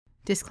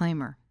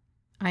Disclaimer: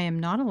 I am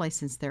not a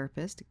licensed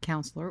therapist,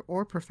 counselor,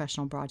 or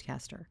professional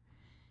broadcaster.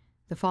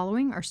 The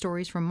following are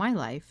stories from my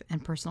life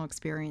and personal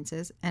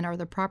experiences and are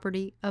the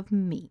property of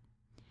me.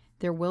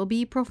 There will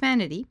be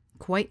profanity,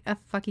 quite a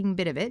fucking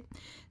bit of it,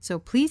 so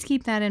please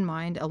keep that in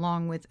mind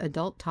along with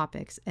adult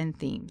topics and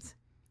themes.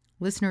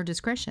 Listener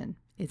discretion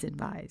is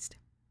advised.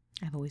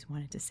 I've always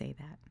wanted to say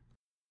that.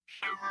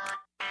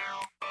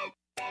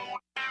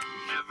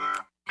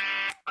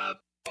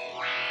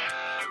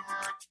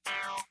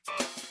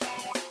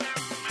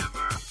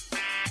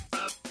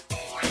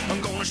 I'm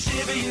gonna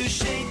shiver you,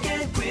 shake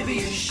and quiver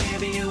you,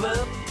 shiver you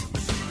up.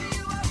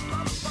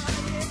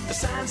 A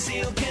sign,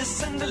 seal,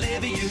 kiss and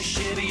deliver you,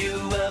 shiver you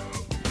up.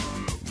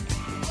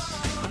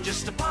 I'm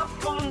just a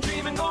popcorn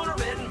dreaming, gonna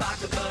red and back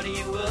to butter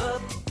you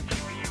up.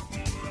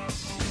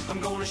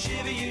 I'm gonna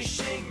shiver you,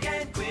 shake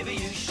and quiver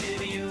you,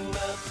 shiver you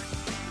up.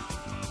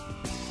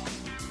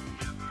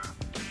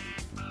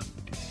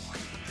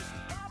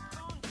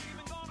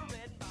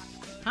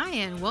 Hi,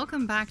 and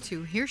welcome back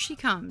to Here She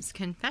Comes,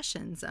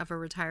 Confessions of a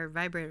Retired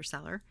Vibrator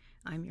Seller.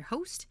 I'm your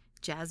host,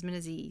 Jasmine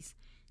Aziz.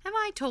 Have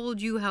I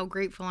told you how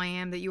grateful I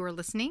am that you are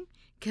listening?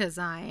 Because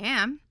I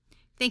am.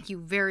 Thank you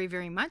very,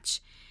 very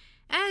much.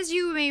 As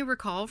you may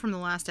recall from the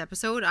last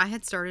episode, I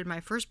had started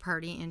my first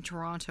party in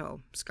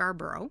Toronto,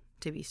 Scarborough,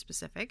 to be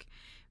specific,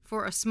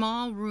 for a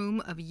small room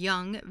of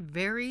young,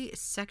 very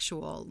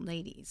sexual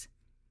ladies.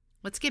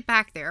 Let's get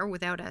back there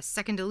without a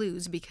second to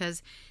lose,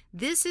 because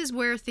this is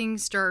where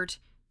things start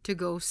to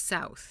go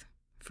south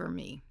for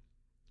me.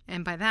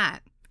 And by that,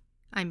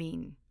 I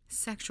mean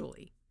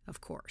sexually, of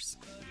course.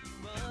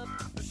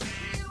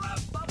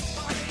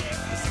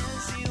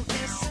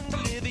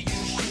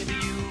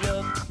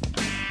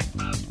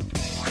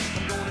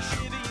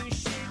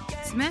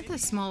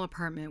 Samantha's small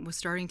apartment was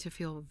starting to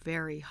feel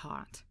very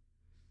hot.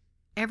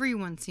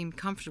 Everyone seemed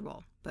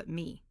comfortable but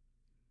me.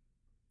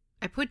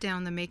 I put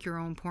down the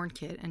make-your-own porn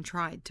kit and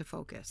tried to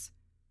focus.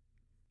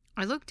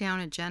 I looked down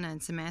at Jenna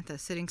and Samantha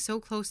sitting so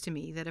close to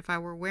me that if I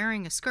were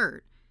wearing a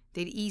skirt,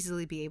 they'd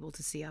easily be able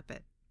to see up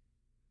it.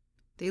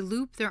 They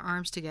looped their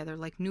arms together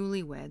like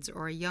newlyweds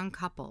or a young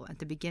couple at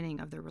the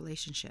beginning of their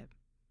relationship.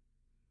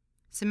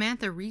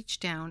 Samantha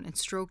reached down and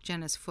stroked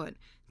Jenna's foot,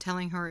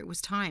 telling her it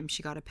was time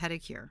she got a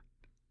pedicure.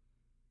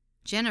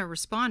 Jenna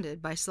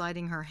responded by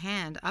sliding her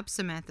hand up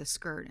Samantha's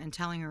skirt and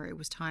telling her it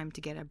was time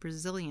to get a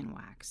Brazilian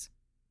wax.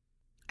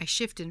 I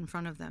shifted in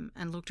front of them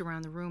and looked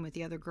around the room at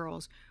the other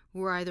girls who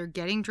were either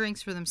getting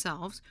drinks for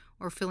themselves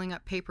or filling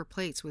up paper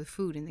plates with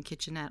food in the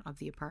kitchenette of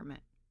the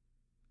apartment.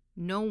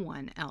 No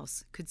one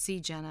else could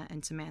see Jenna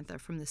and Samantha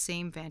from the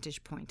same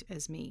vantage point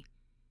as me,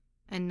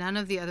 and none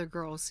of the other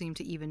girls seemed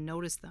to even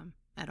notice them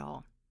at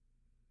all.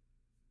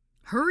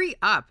 "Hurry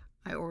up!"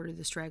 I ordered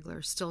the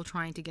stragglers, still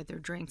trying to get their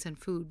drinks and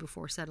food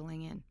before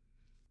settling in.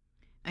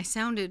 I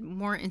sounded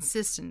more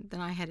insistent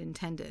than I had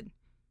intended.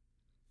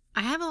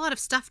 "I have a lot of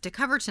stuff to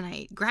cover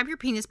tonight. Grab your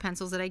penis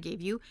pencils that I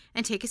gave you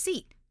and take a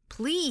seat.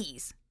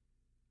 Please."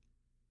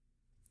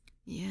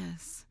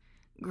 "Yes,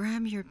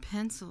 grab your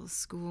pencils,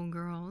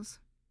 schoolgirls,"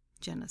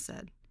 Jenna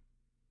said.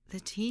 "The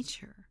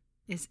teacher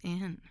is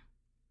in."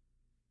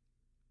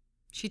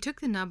 She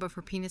took the nub of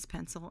her penis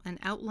pencil and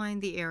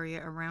outlined the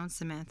area around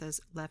Samantha's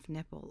left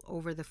nipple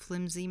over the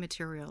flimsy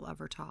material of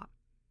her top.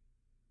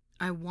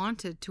 I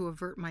wanted to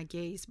avert my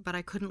gaze, but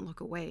I couldn't look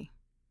away.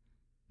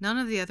 None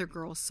of the other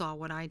girls saw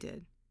what I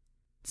did.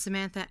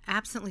 Samantha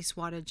absently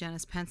swatted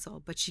Jenna's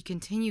pencil, but she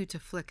continued to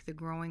flick the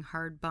growing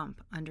hard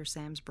bump under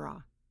Sam's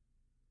bra.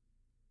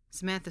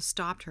 Samantha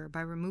stopped her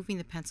by removing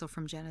the pencil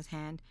from Jenna's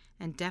hand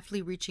and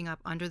deftly reaching up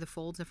under the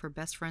folds of her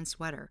best friend's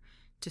sweater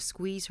to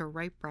squeeze her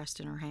right breast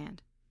in her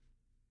hand.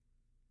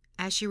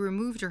 As she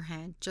removed her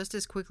hand just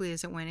as quickly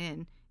as it went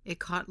in, it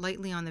caught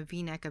lightly on the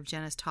V-neck of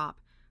Jenna's top,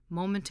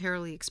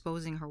 momentarily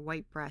exposing her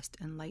white breast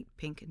and light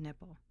pink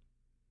nipple.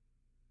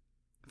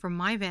 From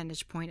my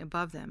vantage point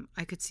above them,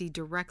 I could see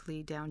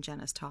directly down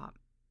Jenna's top.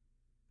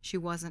 She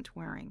wasn't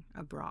wearing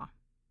a bra.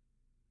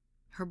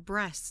 Her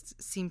breasts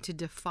seemed to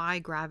defy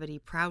gravity,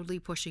 proudly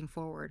pushing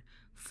forward,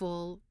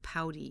 full,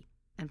 pouty,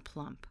 and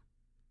plump.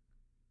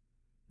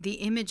 The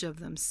image of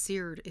them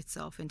seared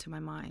itself into my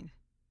mind.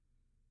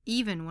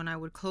 Even when I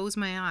would close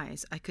my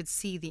eyes, I could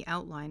see the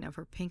outline of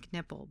her pink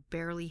nipple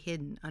barely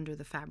hidden under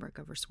the fabric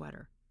of her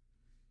sweater.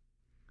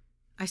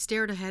 I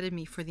stared ahead of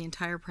me for the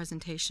entire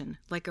presentation,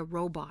 like a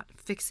robot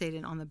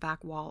fixated on the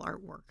back wall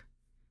artwork.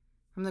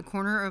 From the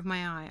corner of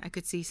my eye, I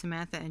could see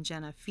Samantha and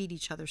Jenna feed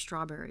each other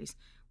strawberries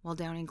while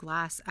downing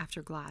glass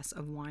after glass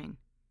of wine.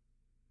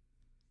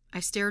 I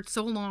stared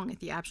so long at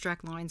the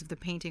abstract lines of the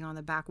painting on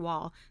the back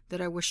wall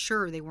that I was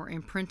sure they were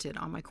imprinted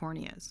on my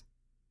corneas.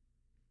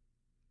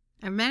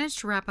 I managed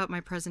to wrap up my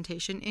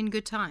presentation in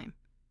good time.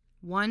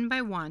 One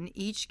by one,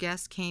 each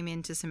guest came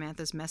into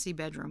Samantha's messy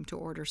bedroom to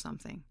order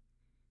something.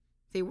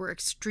 They were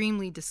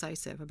extremely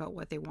decisive about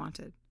what they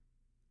wanted.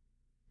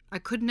 I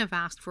couldn't have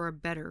asked for a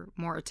better,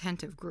 more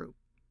attentive group.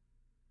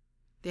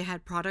 They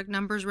had product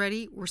numbers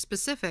ready, were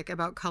specific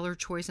about color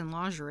choice and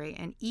lingerie,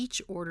 and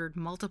each ordered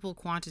multiple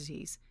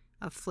quantities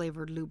of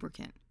flavored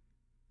lubricant.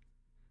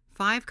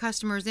 5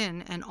 customers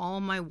in, and all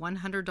my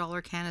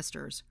 $100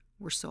 canisters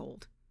were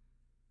sold.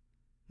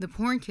 The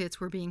porn kits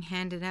were being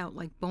handed out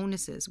like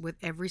bonuses with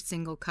every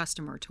single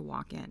customer to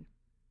walk in.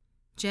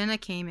 Jenna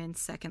came in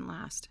second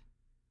last.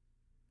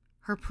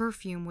 Her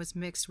perfume was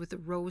mixed with the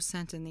rose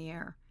scent in the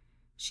air.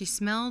 She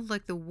smelled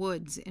like the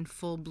woods in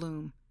full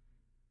bloom.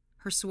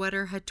 Her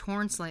sweater had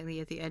torn slightly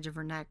at the edge of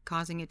her neck,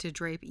 causing it to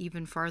drape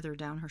even farther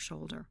down her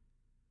shoulder.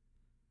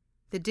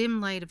 The dim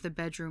light of the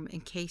bedroom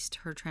encased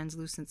her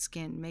translucent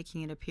skin,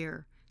 making it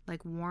appear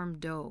like warm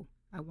dough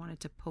I wanted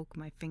to poke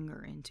my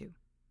finger into.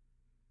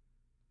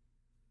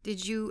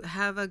 "Did you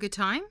have a good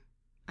time?"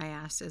 I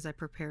asked as I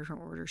prepared her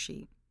order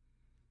sheet.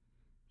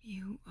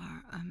 "You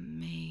are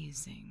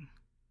amazing."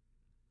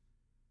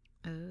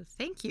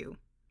 Thank you."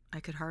 I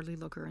could hardly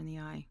look her in the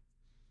eye.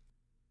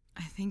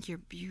 "I think you're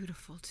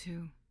beautiful,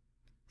 too.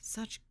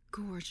 Such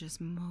gorgeous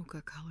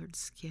mocha-colored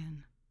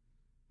skin."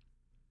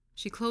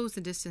 She closed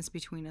the distance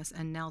between us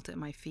and knelt at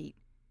my feet.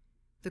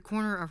 The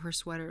corner of her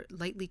sweater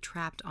lightly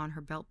trapped on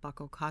her belt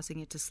buckle, causing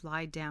it to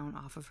slide down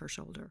off of her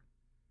shoulder.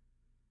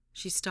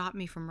 She stopped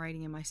me from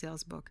writing in my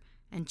sales book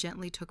and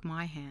gently took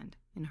my hand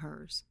in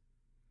hers.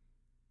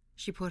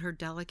 She put her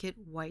delicate,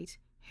 white,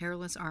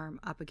 hairless arm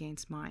up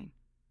against mine.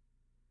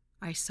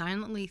 I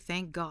silently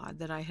thanked God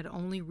that I had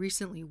only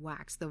recently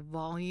waxed the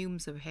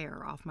volumes of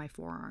hair off my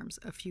forearms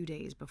a few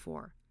days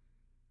before.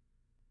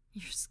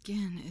 "Your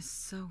skin is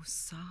so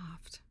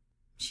soft,"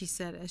 she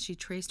said as she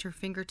traced her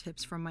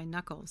fingertips from my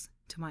knuckles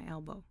to my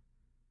elbow.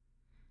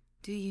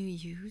 "Do you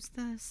use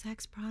the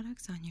sex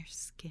products on your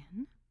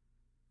skin?"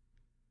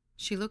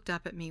 She looked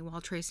up at me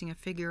while tracing a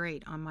figure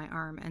 8 on my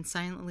arm and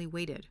silently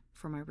waited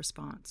for my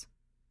response.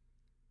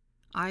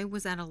 I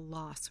was at a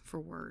loss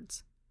for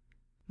words.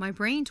 My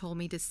brain told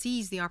me to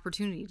seize the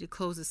opportunity to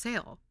close the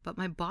sale, but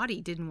my body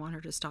didn't want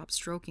her to stop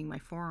stroking my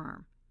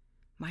forearm.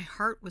 My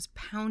heart was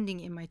pounding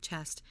in my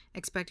chest,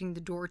 expecting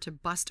the door to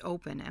bust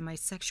open, and my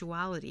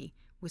sexuality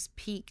was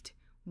piqued,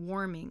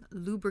 warming,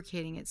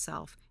 lubricating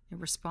itself in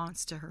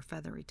response to her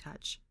feathery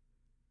touch.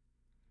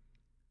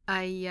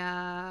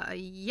 Yeah,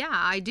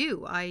 I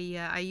do.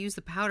 I use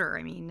the powder.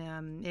 I mean,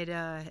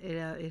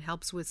 it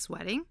helps with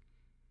sweating.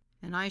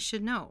 And I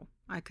should know.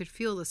 I could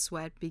feel the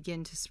sweat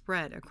begin to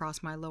spread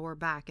across my lower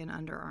back and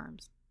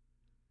underarms.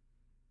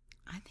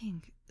 "I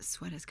think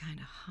sweat is kind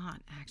of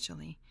hot,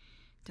 actually.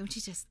 Don't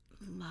you just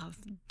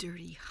love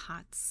dirty,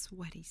 hot,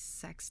 sweaty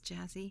sex,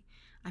 Jazzy?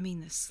 I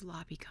mean the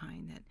sloppy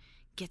kind that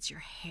gets your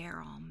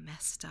hair all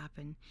messed up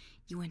and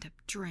you end up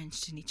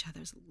drenched in each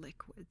other's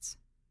liquids."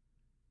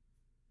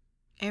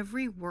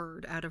 Every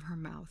word out of her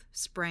mouth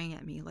sprang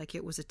at me like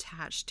it was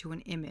attached to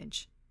an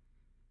image.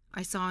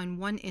 I saw in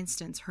one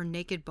instance her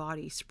naked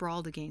body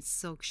sprawled against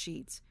silk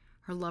sheets,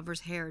 her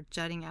lover's hair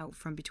jutting out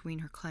from between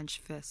her clenched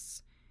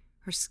fists,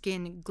 her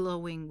skin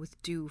glowing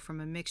with dew from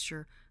a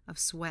mixture of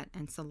sweat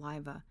and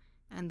saliva,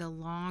 and the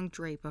long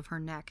drape of her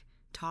neck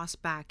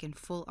tossed back in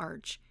full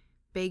arch,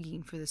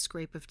 begging for the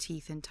scrape of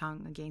teeth and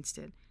tongue against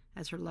it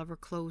as her lover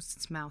closed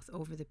its mouth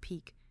over the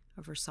peak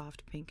of her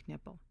soft pink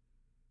nipple.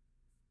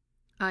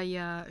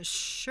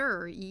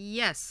 Sure,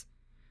 yes.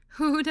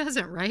 Who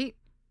doesn't, right?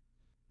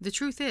 The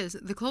truth is,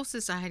 the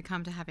closest I had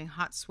come to having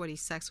hot, sweaty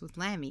sex with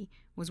Lammy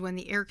was when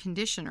the air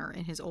conditioner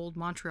in his old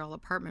Montreal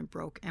apartment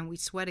broke and we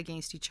sweat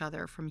against each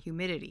other from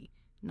humidity,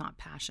 not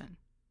passion.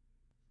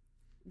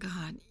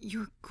 "God,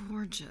 you're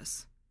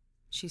gorgeous,"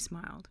 she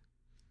smiled.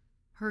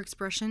 Her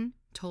expression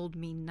told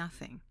me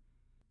nothing.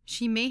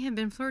 She may have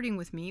been flirting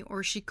with me,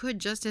 or she could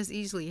just as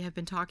easily have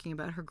been talking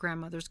about her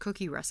grandmother's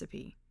cookie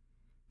recipe.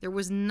 There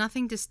was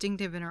nothing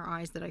distinctive in her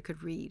eyes that I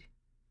could read.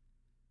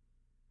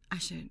 "I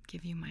should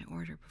give you my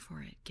order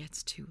before it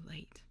gets too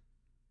late."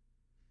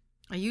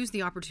 I used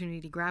the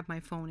opportunity to grab my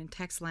phone and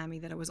text Lammy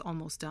that I was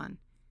almost done.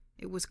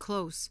 It was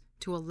close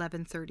to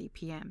 11:30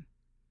 p.m.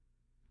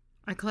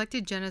 I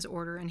collected Jenna's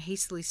order and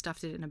hastily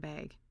stuffed it in a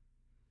bag.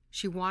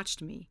 She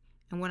watched me,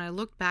 and when I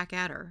looked back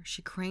at her,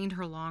 she craned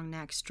her long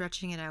neck,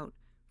 stretching it out,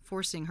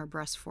 forcing her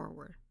breast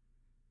forward.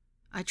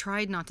 I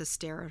tried not to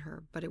stare at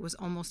her, but it was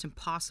almost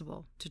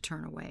impossible to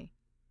turn away.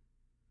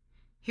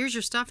 "Here's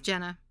your stuff,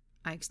 Jenna."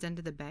 I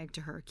extended the bag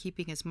to her,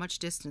 keeping as much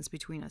distance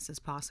between us as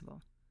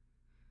possible.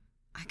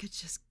 "I could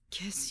just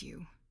kiss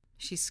you,"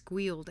 she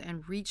squealed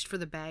and reached for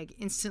the bag,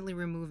 instantly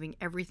removing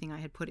everything I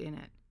had put in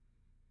it.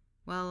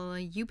 "Well,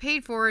 you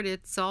paid for it.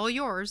 It's all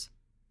yours."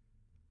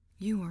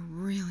 "You were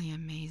really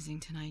amazing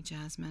tonight,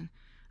 Jasmine.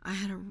 I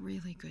had a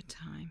really good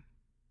time."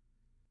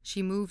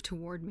 She moved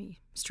toward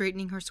me,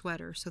 straightening her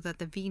sweater so that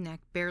the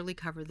V-neck barely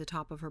covered the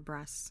top of her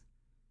breasts.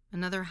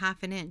 Another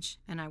half an inch,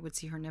 and I would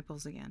see her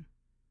nipples again.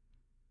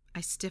 I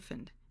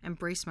stiffened and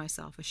braced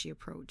myself as she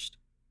approached.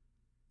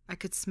 I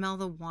could smell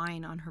the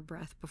wine on her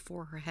breath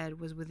before her head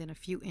was within a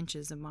few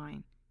inches of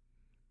mine.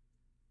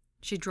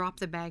 She dropped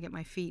the bag at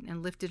my feet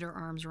and lifted her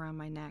arms around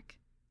my neck.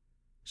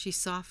 She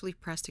softly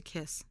pressed a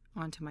kiss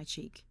onto my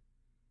cheek.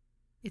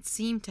 It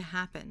seemed to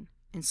happen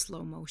in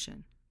slow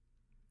motion.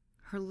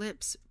 Her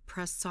lips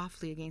pressed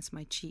softly against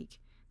my cheek.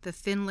 The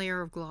thin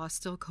layer of gloss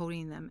still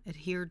coating them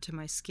adhered to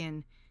my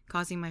skin,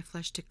 causing my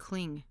flesh to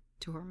cling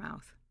to her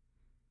mouth.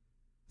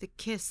 The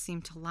kiss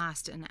seemed to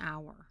last an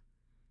hour.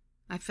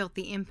 I felt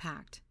the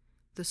impact,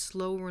 the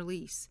slow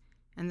release,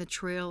 and the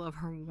trail of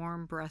her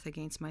warm breath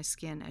against my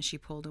skin as she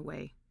pulled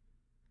away.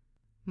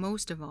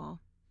 Most of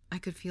all, I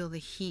could feel the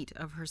heat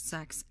of her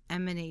sex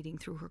emanating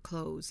through her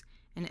clothes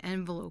and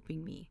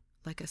enveloping me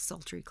like a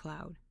sultry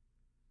cloud.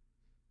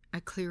 I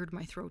cleared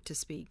my throat to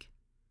speak.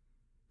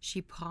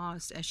 She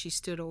paused as she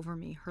stood over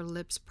me, her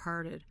lips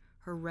parted,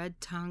 her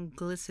red tongue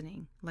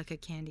glistening like a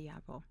candy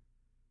apple.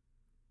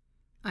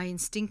 I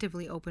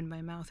instinctively opened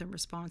my mouth in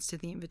response to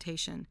the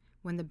invitation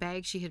when the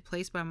bag she had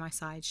placed by my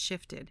side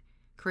shifted,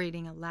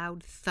 creating a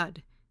loud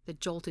thud that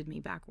jolted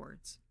me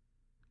backwards.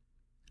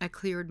 I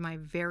cleared my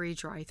very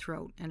dry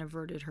throat and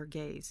averted her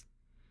gaze.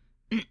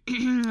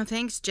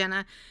 Thanks,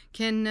 Jenna.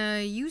 Can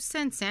you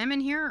send Sam in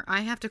here?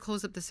 I have to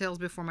close up the sales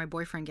before my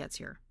boyfriend gets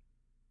here.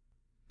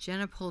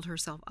 Jenna pulled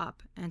herself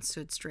up and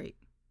stood straight.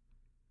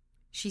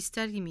 She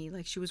studied me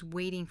like she was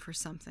waiting for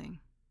something.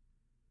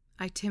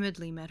 I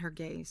timidly met her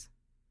gaze.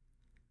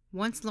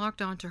 Once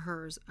locked onto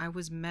hers, I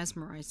was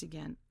mesmerized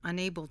again,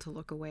 unable to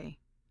look away.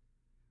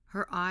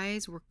 Her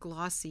eyes were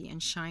glossy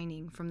and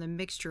shining from the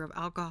mixture of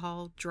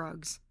alcohol,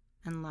 drugs,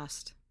 and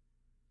lust.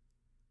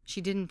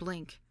 She didn't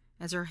blink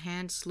as her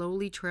hand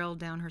slowly trailed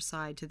down her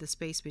side to the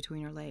space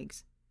between her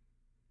legs.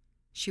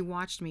 She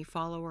watched me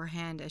follow her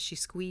hand as she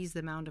squeezed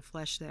the mound of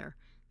flesh there,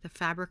 the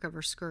fabric of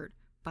her skirt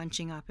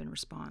bunching up in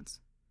response.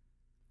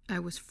 I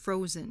was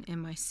frozen in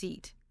my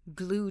seat,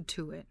 glued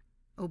to it,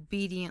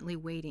 obediently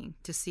waiting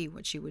to see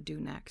what she would do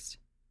next.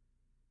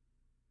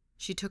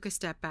 She took a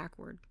step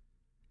backward,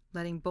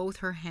 letting both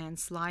her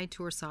hands slide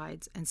to her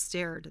sides, and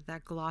stared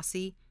that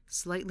glossy,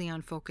 slightly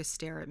unfocused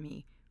stare at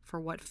me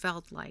for what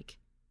felt like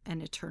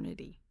an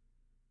eternity.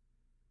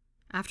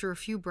 After a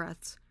few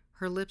breaths,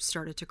 her lips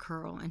started to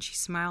curl, and she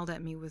smiled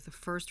at me with the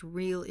first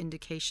real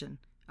indication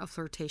of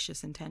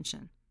flirtatious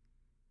intention.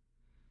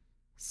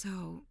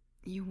 "So,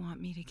 you want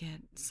me to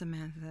get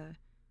Samantha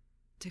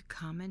to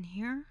come in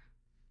here?"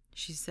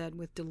 she said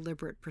with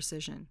deliberate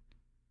precision.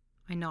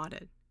 I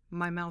nodded,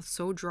 my mouth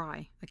so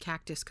dry a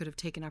cactus could have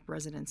taken up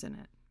residence in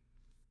it.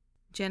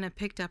 Jenna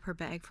picked up her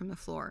bag from the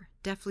floor,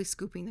 deftly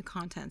scooping the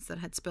contents that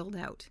had spilled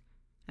out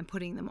and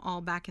putting them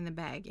all back in the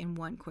bag in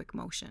one quick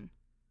motion.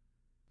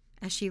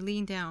 As she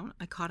leaned down,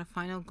 I caught a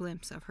final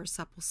glimpse of her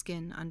supple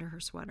skin under her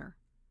sweater.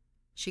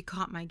 She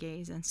caught my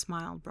gaze and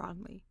smiled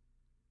broadly.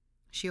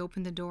 She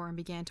opened the door and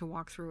began to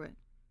walk through it.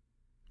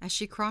 As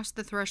she crossed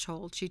the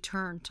threshold, she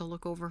turned to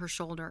look over her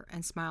shoulder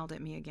and smiled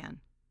at me again.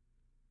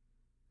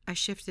 I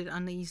shifted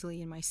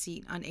uneasily in my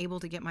seat, unable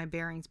to get my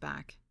bearings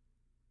back.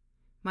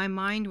 My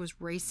mind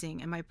was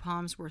racing and my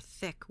palms were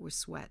thick with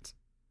sweat.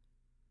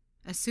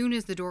 As soon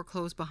as the door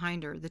closed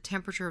behind her, the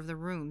temperature of the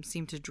room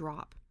seemed to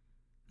drop.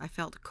 I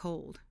felt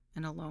cold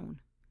and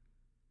alone.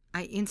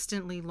 I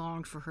instantly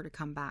longed for her to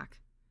come back,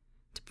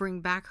 to bring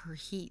back her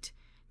heat,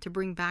 to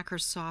bring back her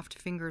soft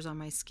fingers on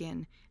my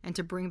skin, and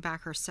to bring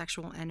back her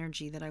sexual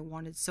energy that I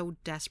wanted so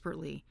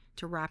desperately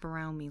to wrap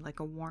around me like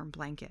a warm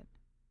blanket.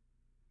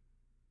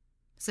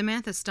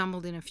 Samantha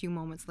stumbled in a few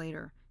moments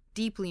later,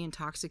 deeply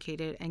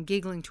intoxicated and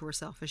giggling to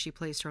herself as she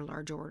placed her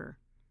large order.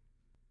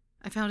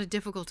 I found it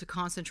difficult to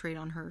concentrate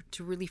on her,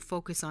 to really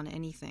focus on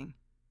anything.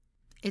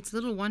 It's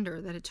little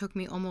wonder that it took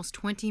me almost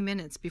 20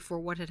 minutes before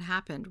what had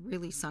happened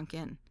really sunk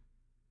in.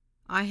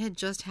 I had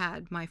just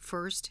had my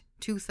first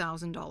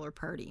 $2,000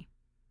 party.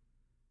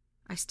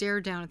 I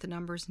stared down at the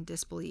numbers in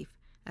disbelief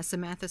as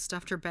Samantha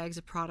stuffed her bags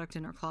of product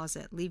in her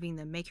closet, leaving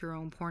the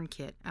make-your-own-porn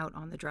kit out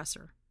on the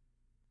dresser.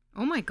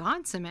 "Oh my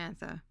God,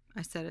 Samantha,"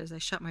 I said as I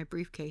shut my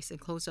briefcase and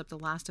closed up the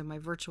last of my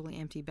virtually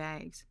empty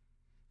bags.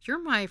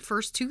 "You're my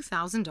first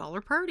 $2,000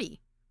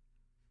 party."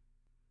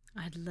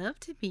 "I'd love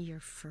to be your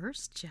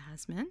first,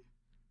 Jasmine."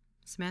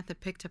 Samantha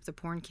picked up the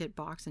porn kit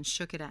box and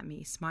shook it at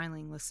me,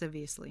 smiling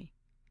lasciviously.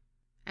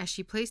 As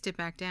she placed it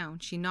back down,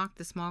 she knocked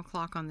the small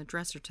clock on the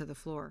dresser to the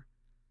floor.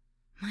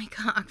 My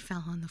cock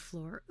fell on the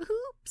floor.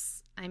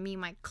 Oops! I mean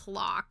my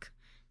clock.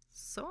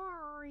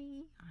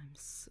 Sorry, I'm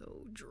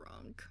so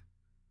drunk.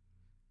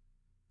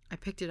 I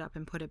picked it up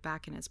and put it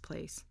back in its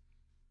place.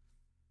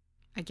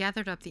 I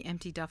gathered up the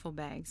empty duffel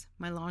bags,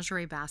 my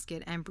lingerie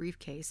basket, and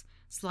briefcase,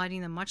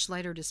 sliding the much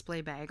lighter display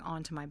bag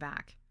onto my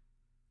back.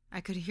 I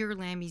could hear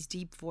Lammy's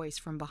deep voice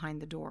from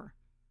behind the door.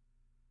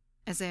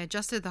 As I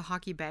adjusted the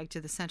hockey bag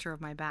to the center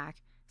of my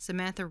back,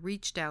 Samantha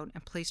reached out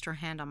and placed her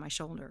hand on my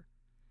shoulder.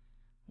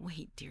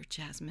 "Wait, dear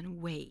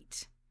Jasmine,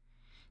 wait.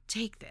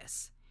 Take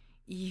this.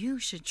 You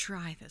should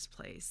try this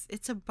place.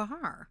 It's a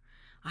bar.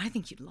 I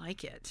think you'd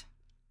like it."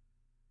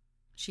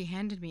 She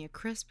handed me a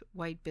crisp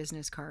white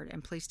business card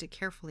and placed it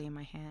carefully in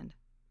my hand.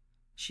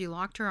 She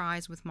locked her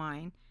eyes with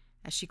mine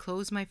as she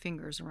closed my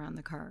fingers around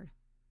the card.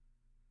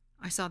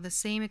 I saw the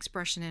same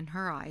expression in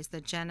her eyes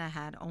that Jenna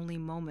had only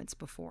moments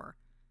before.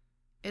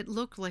 It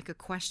looked like a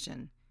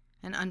question,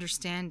 an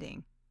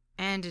understanding,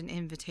 and an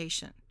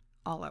invitation,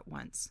 all at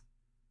once.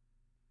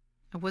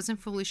 I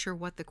wasn't fully sure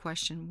what the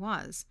question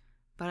was,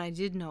 but I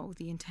did know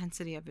the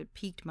intensity of it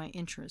piqued my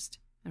interest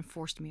and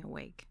forced me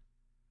awake.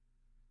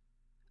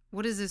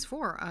 What is this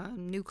for? A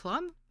new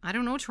club? I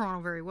don't know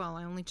Toronto very well.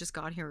 I only just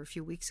got here a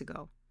few weeks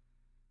ago.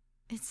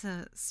 It's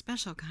a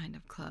special kind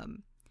of club.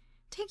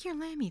 Take your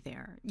Lammy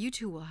there. You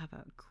two will have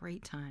a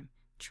great time.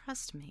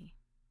 Trust me.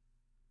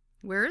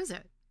 Where is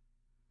it?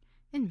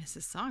 In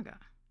Mississauga,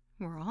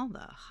 where all the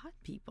hot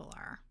people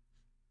are.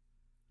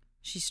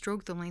 She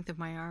stroked the length of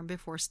my arm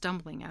before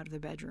stumbling out of the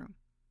bedroom.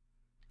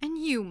 And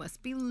you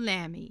must be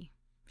Lammy,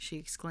 she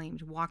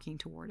exclaimed, walking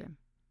toward him.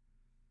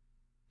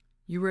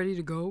 You ready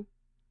to go?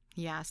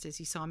 He asked as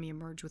he saw me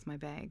emerge with my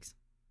bags.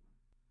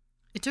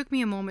 It took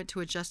me a moment to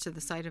adjust to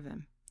the sight of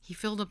him. He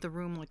filled up the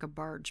room like a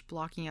barge,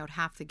 blocking out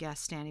half the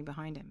guests standing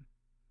behind him.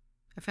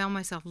 I found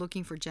myself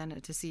looking for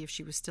Jenna to see if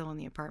she was still in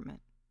the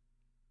apartment.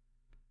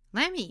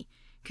 Lammy,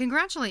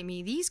 congratulate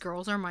me. These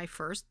girls are my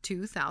first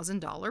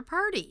 $2,000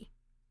 party.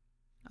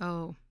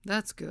 Oh,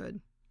 that's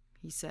good,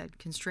 he said,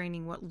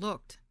 constraining what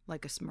looked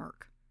like a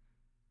smirk.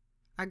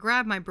 I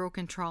grabbed my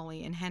broken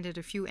trolley and handed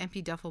a few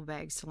empty duffel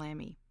bags to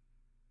Lammy.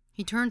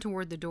 He turned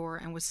toward the door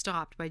and was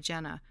stopped by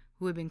Jenna,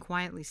 who had been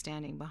quietly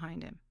standing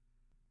behind him.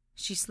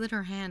 She slid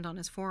her hand on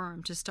his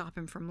forearm to stop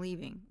him from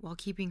leaving. While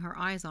keeping her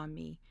eyes on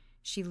me,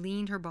 she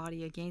leaned her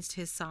body against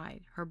his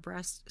side, her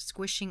breast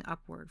squishing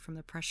upward from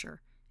the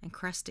pressure and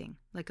cresting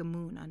like a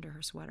moon under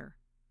her sweater.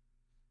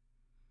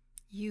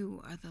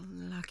 You are the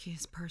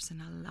luckiest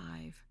person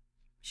alive,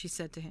 she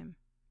said to him,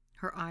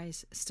 her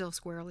eyes still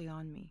squarely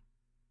on me.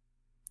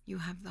 You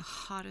have the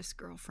hottest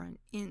girlfriend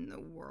in the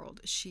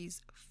world.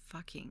 She's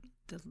fucking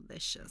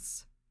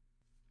delicious.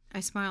 I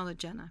smiled at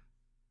Jenna.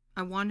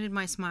 I wanted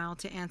my smile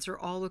to answer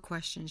all the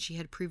questions she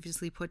had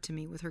previously put to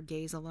me with her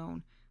gaze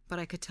alone, but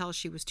I could tell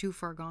she was too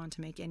far gone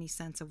to make any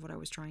sense of what I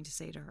was trying to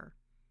say to her.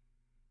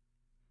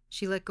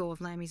 She let go of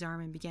Lammy's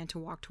arm and began to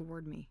walk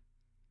toward me.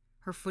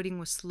 Her footing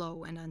was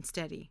slow and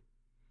unsteady.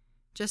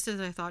 Just as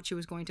I thought she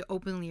was going to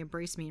openly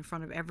embrace me in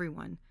front of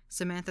everyone,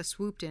 Samantha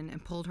swooped in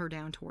and pulled her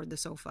down toward the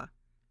sofa.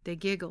 They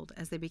giggled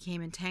as they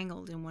became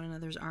entangled in one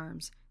another's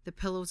arms, the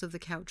pillows of the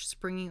couch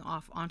springing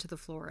off onto the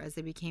floor as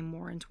they became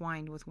more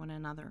entwined with one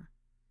another.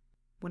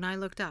 When I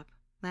looked up,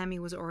 Lammy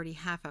was already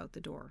half out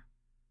the door.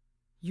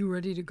 You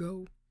ready to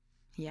go?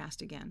 He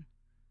asked again.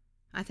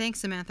 I thanked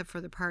Samantha for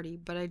the party,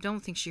 but I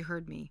don't think she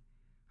heard me.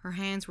 Her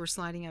hands were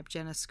sliding up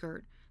Jenna's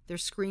skirt, their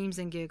screams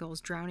and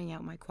giggles drowning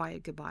out my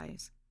quiet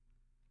goodbyes.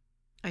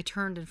 I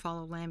turned and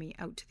followed Lammy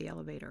out to the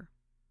elevator.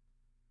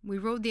 We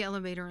rode the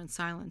elevator in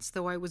silence,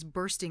 though I was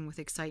bursting with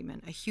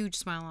excitement, a huge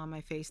smile on my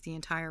face the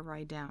entire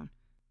ride down.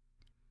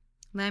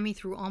 Lammy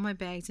threw all my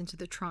bags into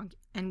the trunk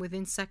and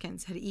within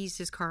seconds had eased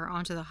his car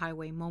onto the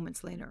highway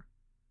moments later.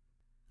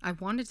 I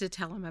wanted to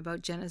tell him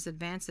about Jenna's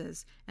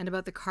advances and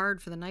about the card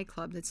for the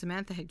nightclub that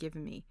Samantha had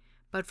given me,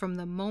 but from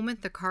the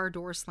moment the car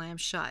door slammed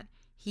shut,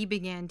 he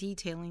began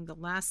detailing the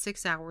last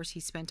 6 hours he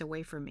spent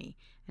away from me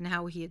and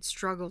how he had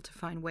struggled to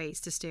find ways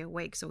to stay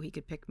awake so he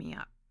could pick me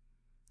up.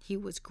 He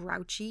was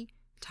grouchy,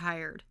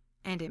 tired,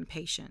 and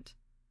impatient.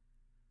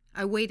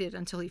 I waited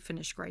until he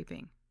finished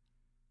griping.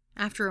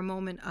 After a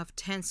moment of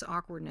tense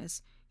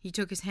awkwardness, he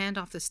took his hand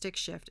off the stick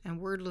shift and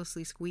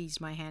wordlessly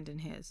squeezed my hand in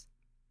his.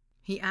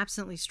 He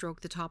absently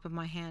stroked the top of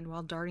my hand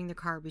while darting the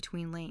car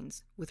between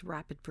lanes with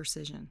rapid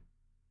precision.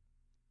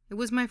 It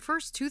was my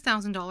first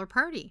 $2,000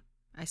 party,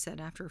 I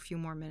said after a few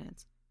more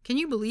minutes. Can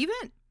you believe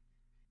it?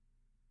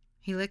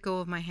 He let go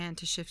of my hand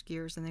to shift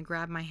gears and then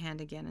grabbed my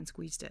hand again and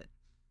squeezed it.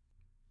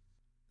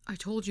 I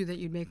told you that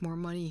you'd make more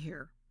money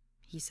here,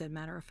 he said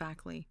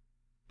matter-of-factly.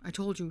 I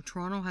told you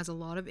Toronto has a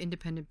lot of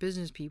independent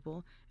business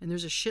people and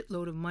there's a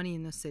shitload of money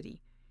in the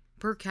city.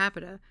 Per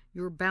capita,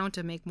 you're bound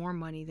to make more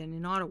money than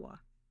in Ottawa.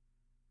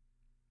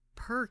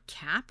 Per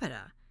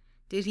capita?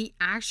 Did he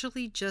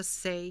actually just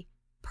say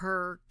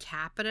per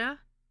capita?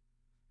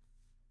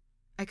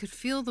 I could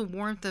feel the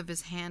warmth of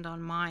his hand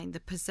on mine,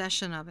 the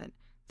possession of it,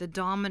 the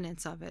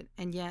dominance of it,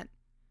 and yet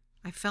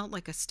I felt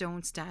like a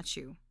stone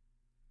statue.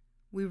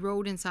 We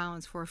rode in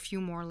silence for a few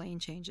more lane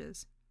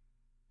changes.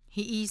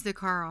 He eased the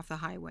car off the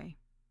highway.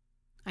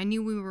 I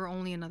knew we were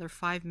only another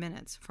 5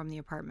 minutes from the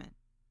apartment.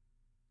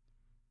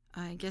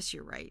 I guess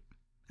you're right,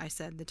 I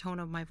said, the tone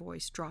of my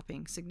voice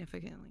dropping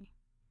significantly.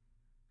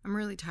 I'm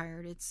really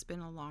tired. It's been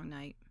a long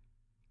night.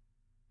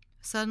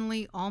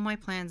 Suddenly, all my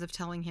plans of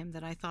telling him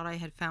that I thought I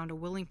had found a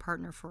willing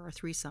partner for our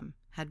threesome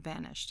had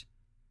vanished.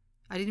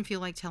 I didn't feel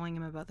like telling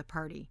him about the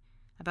party,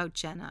 about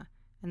Jenna,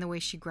 and the way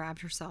she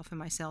grabbed herself in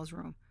my sales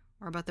room,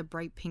 or about the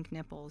bright pink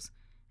nipples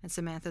and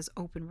Samantha's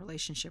open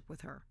relationship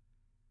with her.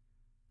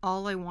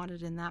 All I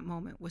wanted in that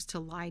moment was to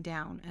lie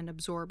down and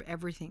absorb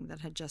everything that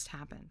had just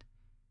happened,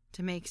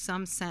 to make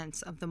some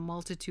sense of the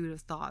multitude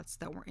of thoughts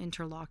that were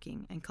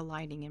interlocking and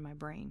colliding in my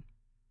brain.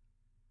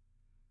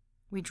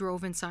 We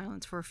drove in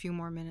silence for a few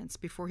more minutes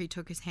before he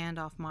took his hand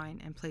off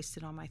mine and placed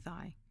it on my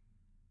thigh.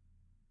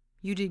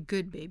 You did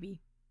good,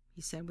 baby,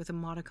 he said with a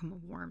modicum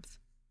of warmth.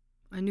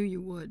 I knew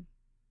you would.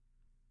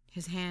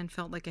 His hand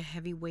felt like a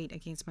heavy weight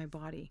against my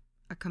body,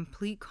 a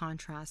complete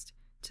contrast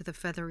to the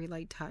feathery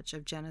light touch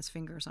of Jenna's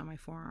fingers on my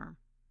forearm.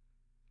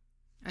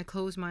 I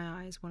closed my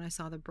eyes when I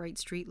saw the bright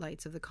street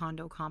lights of the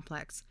condo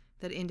complex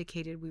that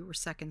indicated we were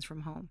seconds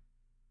from home.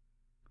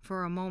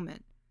 For a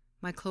moment,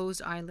 my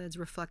closed eyelids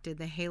reflected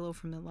the halo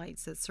from the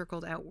lights that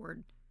circled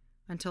outward,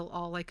 until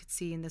all I could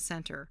see in the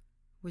center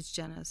was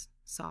Jenna's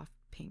soft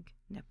pink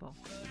nipple.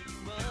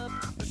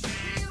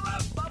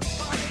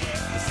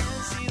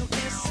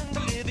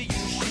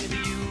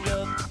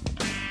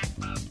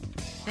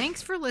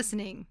 Thanks for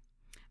listening.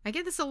 I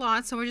get this a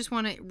lot, so I just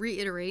want to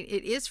reiterate,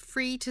 it is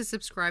free to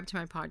subscribe to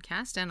my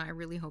podcast, and I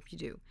really hope you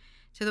do.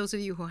 To those of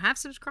you who have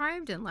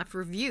subscribed and left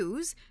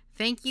reviews,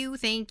 thank you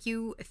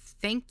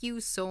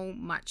so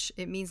much.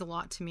 It means a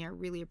lot to me. I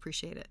really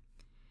appreciate it.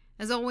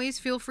 As always,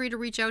 feel free to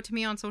reach out to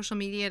me on social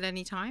media at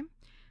any time.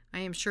 I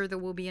am sure there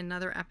will be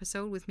another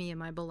episode with me and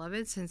my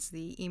beloved, since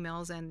the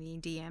emails and the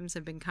DMs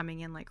have been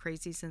coming in like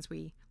crazy since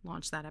we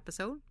launched that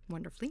episode.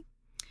 Wonderfully.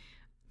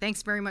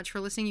 Thanks very much for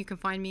listening. You can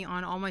find me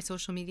on all my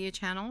social media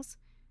channels.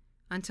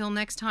 Until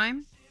next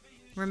time,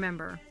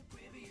 remember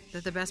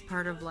that the best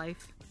part of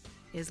life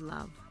is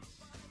love.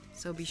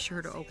 So be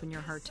sure to open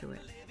your heart to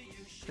it,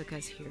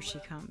 because here she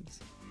comes.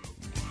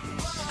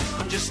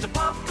 I'm just a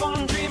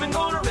popcorn dreaming,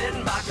 gonna red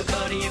and back to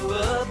butter you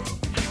up.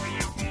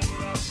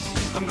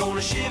 I'm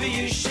gonna shiver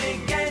you,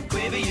 shake and